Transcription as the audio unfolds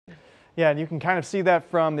Yeah, and you can kind of see that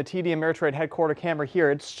from the TD Ameritrade headquarter camera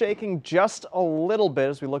here. It's shaking just a little bit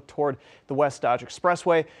as we look toward the West Dodge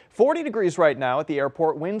Expressway. 40 degrees right now at the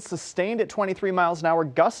airport. Winds sustained at 23 miles an hour,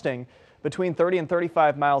 gusting between 30 and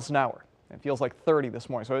 35 miles an hour. It feels like 30 this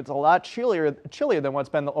morning, so it's a lot chillier than what's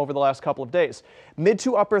been over the last couple of days. Mid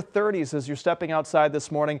to upper 30s as you're stepping outside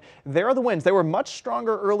this morning. There are the winds. They were much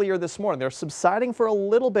stronger earlier this morning. They're subsiding for a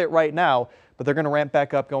little bit right now, but they're going to ramp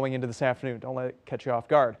back up going into this afternoon. Don't let it catch you off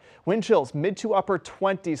guard. Wind chills mid to upper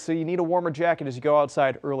 20s, so you need a warmer jacket as you go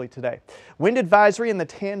outside early today. Wind advisory in the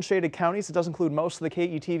tan-shaded counties. It does include most of the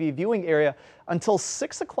KETV viewing area until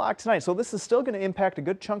 6 o'clock tonight, so this is still going to impact a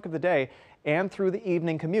good chunk of the day and through the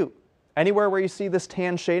evening commute. Anywhere where you see this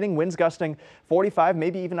tan shading, winds gusting 45,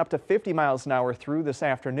 maybe even up to 50 miles an hour through this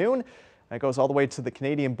afternoon. That goes all the way to the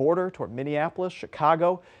Canadian border, toward Minneapolis,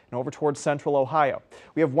 Chicago, and over towards central Ohio.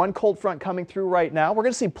 We have one cold front coming through right now. We're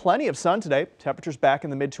going to see plenty of sun today. Temperatures back in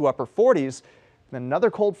the mid to upper 40s. Then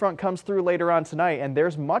another cold front comes through later on tonight, and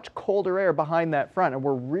there's much colder air behind that front, and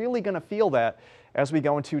we're really going to feel that as we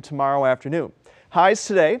go into tomorrow afternoon. Highs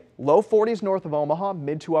today, low 40s north of Omaha,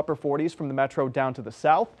 mid to upper 40s from the metro down to the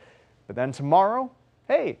south. But then tomorrow,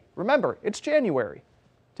 hey, remember, it's January.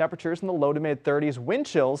 Temperatures in the low to mid 30s, wind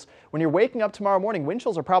chills. When you're waking up tomorrow morning, wind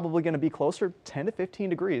chills are probably going to be closer 10 to 15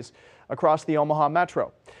 degrees across the Omaha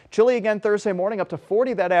metro. Chilly again Thursday morning, up to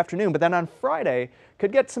 40 that afternoon, but then on Friday,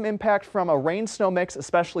 could get some impact from a rain-snow mix,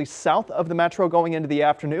 especially south of the metro going into the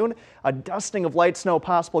afternoon. A dusting of light snow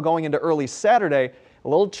possible going into early Saturday. A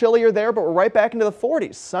little chillier there, but we're right back into the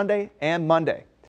 40s Sunday and Monday.